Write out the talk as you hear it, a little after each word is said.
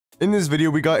In this video,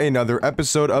 we got another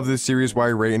episode of the series where I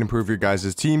rate and improve your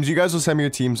guys' teams. You guys will send me your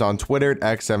teams on Twitter at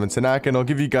X7Tanak, and I'll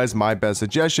give you guys my best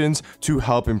suggestions to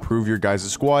help improve your guys'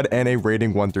 squad and a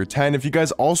rating 1 through 10. If you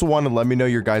guys also want to let me know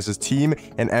your guys' team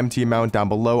and MT amount down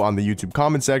below on the YouTube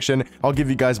comment section, I'll give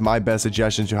you guys my best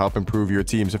suggestions to help improve your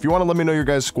team. So if you want to let me know your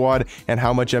guys' squad and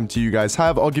how much MT you guys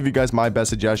have, I'll give you guys my best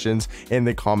suggestions in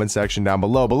the comment section down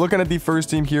below. But looking at the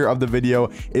first team here of the video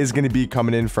is going to be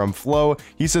coming in from Flo.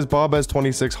 He says Bob has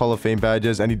 26 Hall of Fame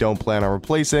badges and he don't plan on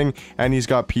replacing, and he's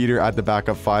got Peter at the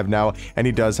backup 5 now, and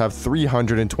he does have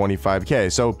 325k.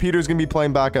 So Peter's gonna be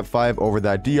playing backup 5 over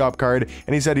that Diop card,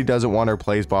 and he said he doesn't want to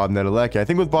replace Bob Nedeleke. I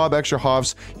think with Bob extra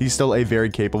hoffs, he's still a very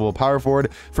capable power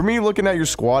forward. For me, looking at your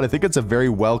squad, I think it's a very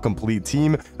well complete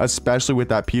team, especially with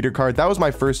that Peter card. That was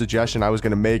my first suggestion I was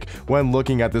gonna make when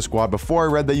looking at the squad before I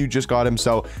read that you just got him,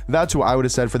 so that's who I would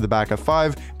have said for the backup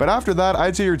 5. But after that,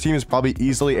 I'd say your team is probably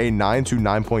easily a 9 to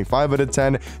 9.5 out of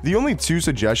 10. The only two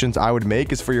suggestions I would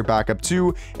make is for your backup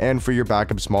 2 and for your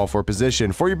backup small forward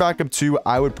position. For your backup 2,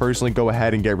 I would personally go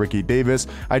ahead and get Ricky Davis.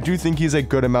 I do think he's a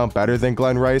good amount better than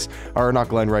Glenn Rice, or not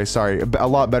Glenn Rice, sorry, a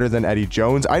lot better than Eddie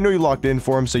Jones. I know you locked in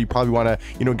for him, so you probably want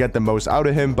to, get the most out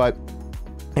of him, but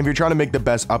if you're trying to make the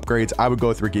best upgrades, I would go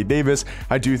with Ricky Davis.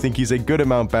 I do think he's a good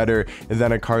amount better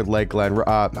than a card like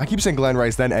I keep saying Glenn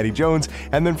Rice, then Eddie Jones.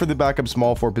 And then for the backup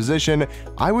small forward position,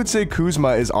 I would say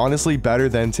Kuzma is honestly better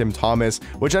than Tim Thomas,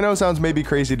 which I know sounds maybe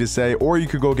crazy to say, or you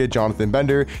could go get Jonathan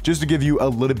Bender just to give you a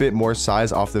little bit more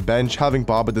size off the bench. Having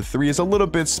Bob at the 3 is a little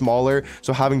bit smaller,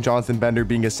 so having Jonathan Bender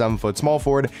being a 7-foot small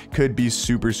forward could be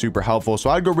super helpful. So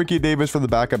I'd go Ricky Davis for the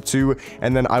backup 2,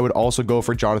 and then I would also go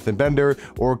for Jonathan Bender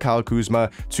or Kyle Kuzma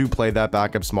to play that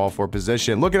backup small forward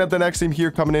position. Looking at the next team here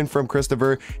coming in from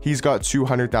Christopher, he's got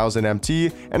 200,000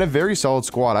 MT and a very solid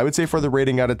squad. I would say for the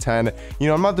rating out of 10,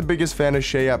 I'm not the biggest fan of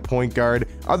Shea at point guard.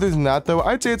 Other than that though,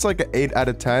 I'd say it's like an 8 out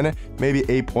of 10, maybe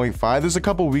 8.5. There's a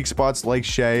couple weak spots like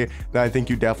Shea that I think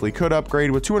you definitely could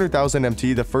upgrade. With 200,000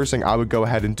 MT, the first thing I would go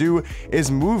ahead and do is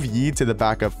move Yi to the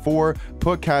backup 4,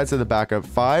 put Cat to the backup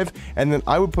 5, and then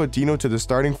I would put Dino to the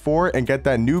starting 4 and get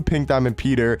that new Pink Diamond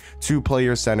Peter to play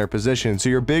your center position.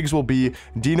 So your bigs will be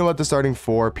Dino at the starting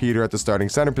 4, Peter at the starting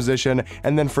center position,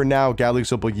 and then for now, Gallic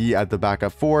Yi at the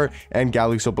backup 4 and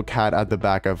Gallic Cat at the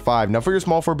backup 5. Now for your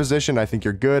small forward position, I think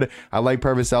you're good. I like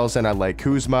Pervis Ellison, I like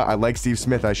Kuzma, I like Steve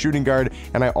Smith at shooting guard,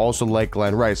 and I also like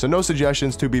Glenn Rice. So no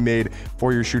suggestions to be made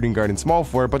for your shooting guard and small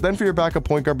forward. But then for your backup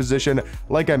point guard position,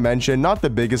 like I mentioned, not the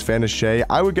biggest fan of Shea.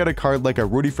 I would get a card like a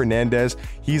Rudy Fernandez.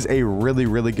 He's a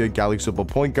really good Gallic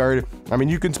point guard. I mean,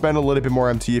 you can spend a little bit more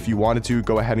MT if you wanted to.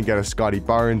 Go ahead and get a Scotty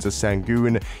Barnes, a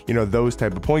Sangoon, those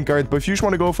type of point guards. But if you just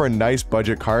want to go for a nice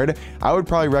budget card, I would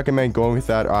probably recommend going with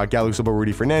that Gallic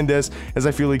Rudy Fernandez, as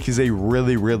I feel like he's a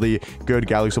really good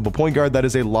Gallic point guard that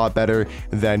is a lot better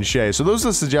than Shea. So those are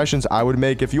the suggestions I would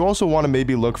make. If you also want to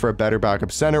maybe look for a better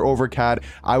backup center over Cat,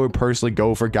 I would personally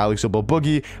go for Gallic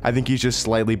Boogie. I think he's just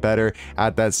slightly better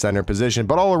at that center position,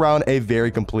 but all around a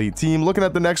very complete team. Looking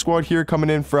at the next squad here coming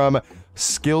in from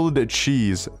Skilled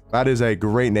Cheese. That is a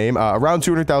great name. Around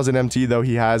 200,000 MT though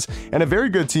he has, and a very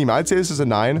good team. I'd say this is a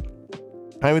 9.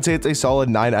 I would say it's a solid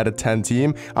 9 out of 10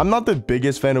 team. I'm not the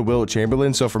biggest fan of Wilt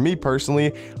Chamberlain, so for me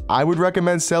personally, I would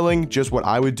recommend selling just what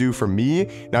I would do for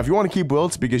me. Now, if you want to keep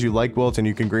Wilt because you like Wilt and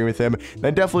you can agree with him,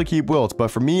 then definitely keep Wilt. But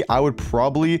for me, I would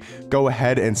probably go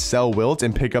ahead and sell Wilt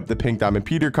and pick up the Pink Diamond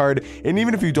Peter card. And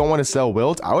even if you don't want to sell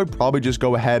Wilt, I would probably just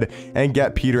go ahead and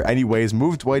get Peter anyways,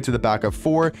 move Dwight to the backup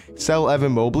 4, sell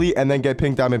Evan Mobley, and then get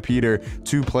Pink Diamond Peter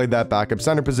to play that backup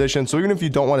center position. So even if you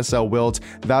don't want to sell Wilt,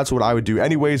 that's what I would do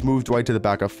anyways, move Dwight to the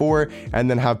backup 4 and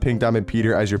then have Pink Diamond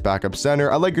Peter as your backup center.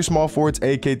 I like your small forwards,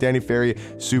 AK Danny Ferry,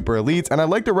 super elite, and I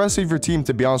like the rest of your team,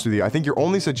 to be honest with you. I think your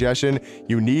only suggestion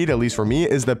you need, at least for me,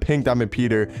 is the Pink Diamond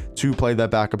Peter to play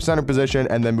that backup center position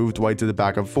and then move Dwight to the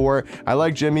backup 4. I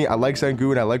like Jimmy, I like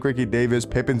Sangoon, I like Ricky Davis,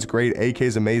 Pippen's great,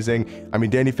 AK's amazing. I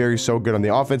mean, Danny Ferry's so good on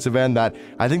the offensive end that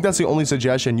I think that's the only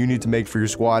suggestion you need to make for your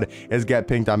squad is get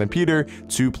Pink Diamond Peter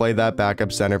to play that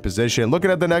backup center position.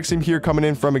 Looking at the next team here coming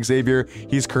in from Xavier,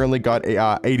 he's currently got a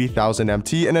 80,000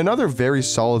 MT and another very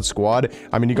solid squad.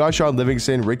 I mean, you got Sean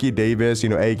Livingston, Ricky Davis,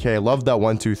 AK. I love that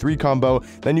 1-2-3 combo.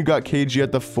 Then you got KG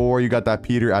at the 4, you got that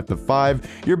Peter at the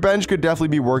 5. Your bench could definitely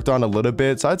be worked on a little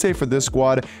bit, so I'd say for this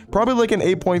squad, probably like an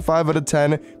 8.5 out of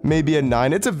 10, maybe a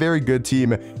 9. It's a very good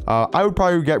team. I would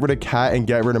probably get rid of Cat and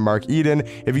get rid of Mark Eden.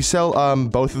 If you sell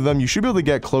both of them, you should be able to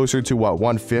get closer to what,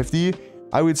 150?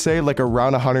 I would say like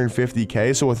around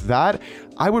 150k. So with that,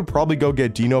 I would probably go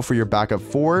get Dino for your backup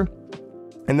 4.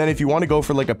 And then if you want to go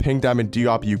for like a pink diamond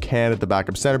Diop, you can at the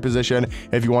backup center position.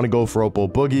 If you want to go for Opal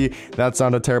Boogie, that's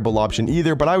not a terrible option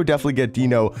either, but I would definitely get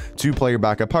Dino to play your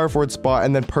backup power forward spot.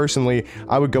 And then personally,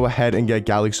 I would go ahead and get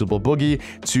Galaxy Opal Boogie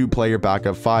to play your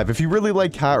backup 5. If you really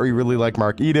like Cat or you really like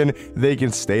Mark Eden, they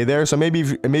can stay there. So maybe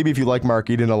if you like Mark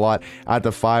Eden a lot at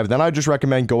the 5, then I just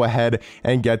recommend go ahead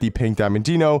and get the pink diamond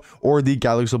Dino or the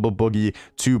Galaxy Opal Boogie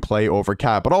to play over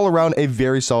Cat. But all around, a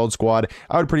very solid squad.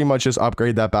 I would pretty much just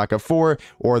upgrade that backup 4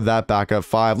 or that backup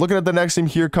 5. Looking at the next team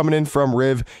here, coming in from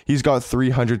Riv, he's got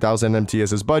 300,000 MT as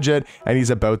his budget, and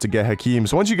he's about to get Hakeem.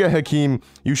 So once you get Hakeem,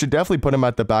 you should definitely put him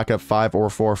at the backup 5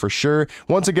 or 4 for sure.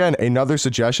 Once again, another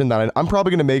suggestion that I'm probably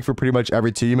going to make for pretty much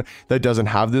every team that doesn't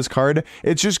have this card,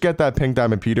 it's just get that pink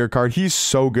diamond Peter card. He's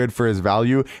so good for his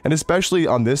value, and especially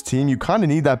on this team, you kind of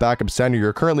need that backup center.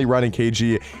 You're currently running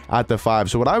KG at the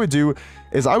 5. So what I would do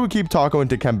is I would keep Taco and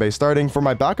Dikembe starting. For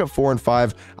my backup 4 and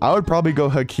 5, I would probably go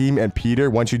Hakeem and Peter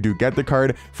once you do get the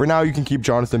card. For now, you can keep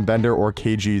Jonathan Bender or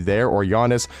KG there, or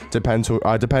Giannis,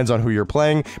 depends on who you're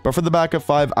playing. But for the backup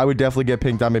 5, I would definitely get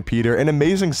Pink Diamond Peter, an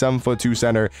amazing 7'2"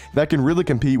 center that can really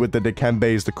compete with the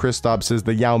Dikembes, the Kristapses,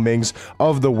 the Yao Mings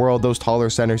of the world, those taller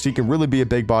centers. He can really be a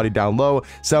big body down low,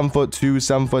 7'2",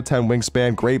 7'10"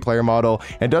 wingspan, great player model,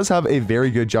 and does have a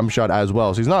very good jump shot as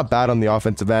well. So he's not bad on the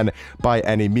offensive end by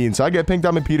any means. So I get Pink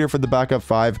Diamond Peter for the backup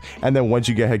 5, and then once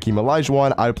you get Hakeem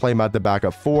Olajuwon, I'd play him at the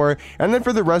backup 4. And then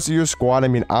for the rest of your squad, I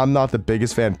mean, I'm not the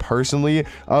biggest fan personally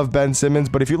of Ben Simmons,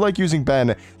 but if you like using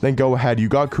Ben, then go ahead. You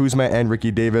got Kuzma and Ricky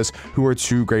Davis, who are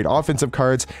two great offensive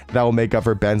cards that will make up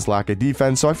for Ben's lack of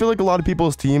defense. So I feel like a lot of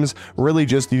people's teams really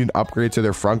just need an upgrade to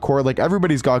their front court. Like,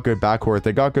 everybody's got good backcourt,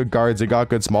 they got good guards, they got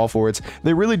good small forwards.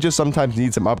 They really just sometimes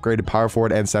need some upgraded power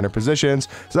forward and center positions.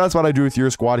 So that's what I do with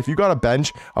your squad. If you got a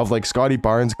bench of like Scotty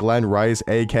Barnes, Glenn Rice,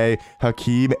 AK,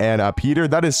 Hakeem, and Peter,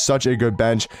 that is such a good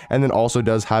bench, and then also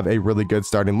does have a really good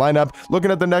starting lineup.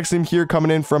 Looking at the next team here,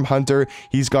 coming in from Hunter,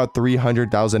 he's got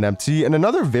 300,000 MT and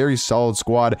another very solid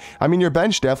squad. I mean, your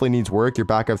bench definitely needs work, your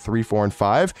backup 3, 4, and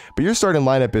 5, but your starting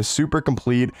lineup is super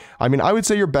complete. I mean, I would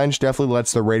say your bench definitely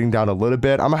lets the rating down a little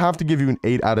bit. I'm gonna have to give you an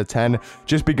 8 out of 10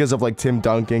 just because of like Tim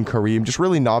Duncan, Kareem just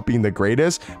really not being the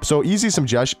greatest. So easy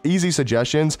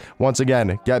suggestions. Once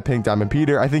again, get Pink Diamond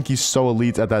Peter. I think he's so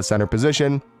elite at that center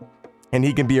position, and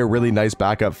he can be a really nice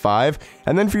backup 5.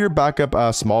 And then for your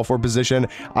backup small forward position,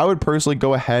 I would personally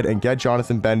go ahead and get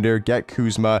Jonathan Bender, get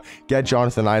Kuzma, get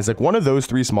Jonathan Isaac. One of those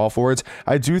 3 small forwards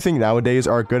I do think nowadays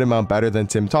are a good amount better than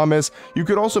Tim Thomas. You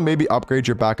could also maybe upgrade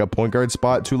your backup point guard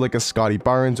spot to like a Scotty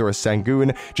Barnes or a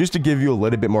Sengun just to give you a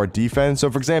little bit more defense.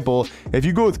 So for example, if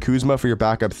you go with Kuzma for your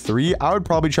backup 3, I would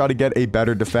probably try to get a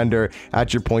better defender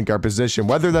at your point guard position,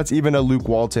 whether that's even a Luke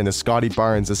Walton, a Scotty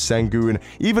Barnes, a Sengun,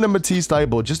 even a Matisse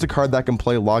Thybulle, just a card that can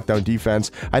play lockdown defense.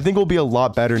 I think will be a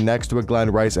lot better next to a Glenn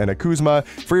Rice and a Kuzma.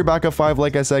 For your backup 5,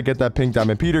 like I said, get that Pink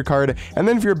Diamond Peter card. And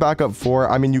then for your backup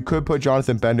 4, I mean, you could put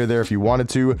Jonathan Bender there if you wanted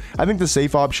to. I think the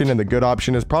safe option and the good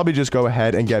option is probably just go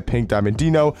ahead and get Pink Diamond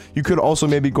Dino. You could also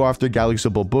maybe go after Galaxy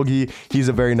Opal Boogie. He's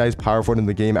a very nice power forward in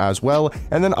the game as well.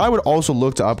 And then I would also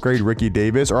look to upgrade Ricky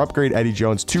Davis or upgrade Eddie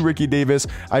Jones to Ricky Davis.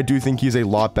 I do think he's a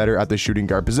lot better at the shooting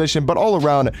guard position, but all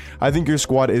around, I think your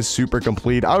squad is super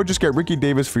complete. I would just get Ricky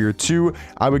Davis for your 2.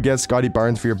 I would get Scotty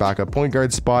Barnes for your backup point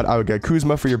guard spot. I would get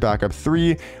Kuzma for your backup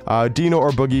 3, Dino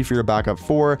or Boogie for your backup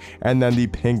 4, and then the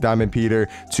Pink Diamond Peter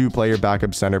to play your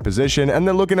backup center position. And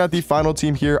then looking at the final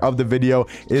team here of the video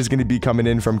is going to be coming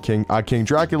in from King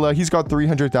Dracula. He's got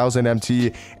 300,000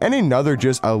 MT and another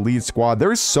just elite squad.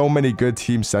 There's so many good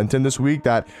teams sent in this week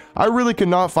that I really could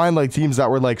not find like teams that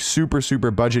were like super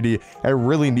budgety and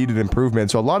really needed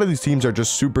improvement. So a lot of these teams are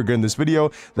just super good in this video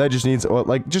that just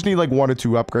need like 1 or 2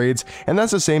 upgrades, and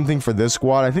that's the same thing for this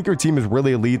squad. I think your team is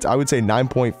really elite. I would say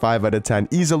 9.5 out of 10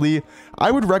 easily.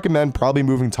 I would recommend probably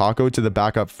moving Taco to the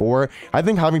backup 4. I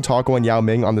think having Taco and Yao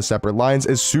Ming on the separate lines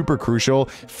is super crucial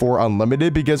for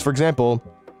Unlimited because, for example,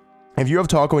 if you have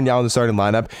Taco and Yao in the starting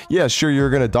lineup, yeah, sure, you're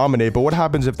going to dominate, but what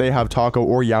happens if they have Taco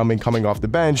or Yao Ming coming off the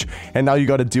bench, and now you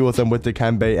got to deal with them with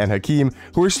Dikembe and Hakeem,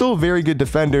 who are still very good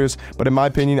defenders, but in my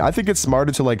opinion, I think it's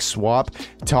smarter to like swap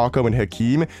Taco and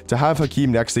Hakeem, to have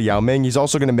Hakeem next to Yao Ming. He's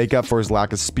also going to make up for his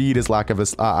lack of speed, his lack of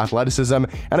athleticism,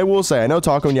 and I will say, I know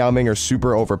Taco and Yao Ming are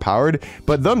super overpowered,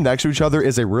 but them next to each other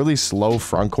is a really slow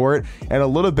front court, and a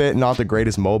little bit not the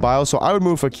greatest mobile, so I would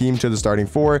move Hakeem to the starting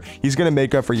 4. He's going to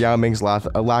make up for Yao Ming's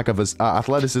lack of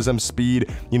athleticism, speed,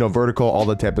 vertical, all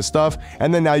that type of stuff.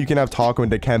 And then now you can have Taco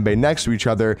and Dikembe next to each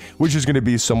other, which is going to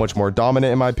be so much more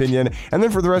dominant in my opinion. And then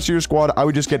for the rest of your squad, I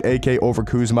would just get AK over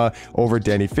Kuzma over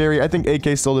Danny Ferry. I think AK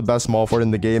is still the best small forward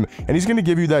in the game, and he's going to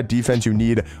give you that defense you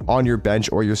need on your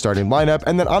bench or your starting lineup.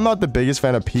 And then I'm not the biggest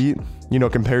fan of Pete. you know,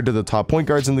 compared to the top point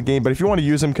guards in the game. But if you want to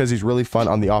use him because he's really fun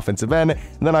on the offensive end,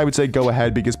 then I would say go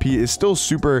ahead, because P is still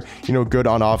super, you know, good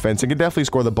on offense and can definitely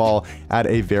score the ball at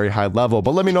a very high level.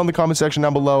 But let me know in the comment section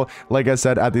down below. Like I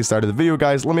said at the start of the video,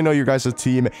 guys, let me know your guys'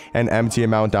 team and MT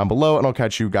amount down below, and I'll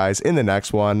catch you guys in the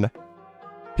next one.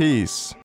 Peace.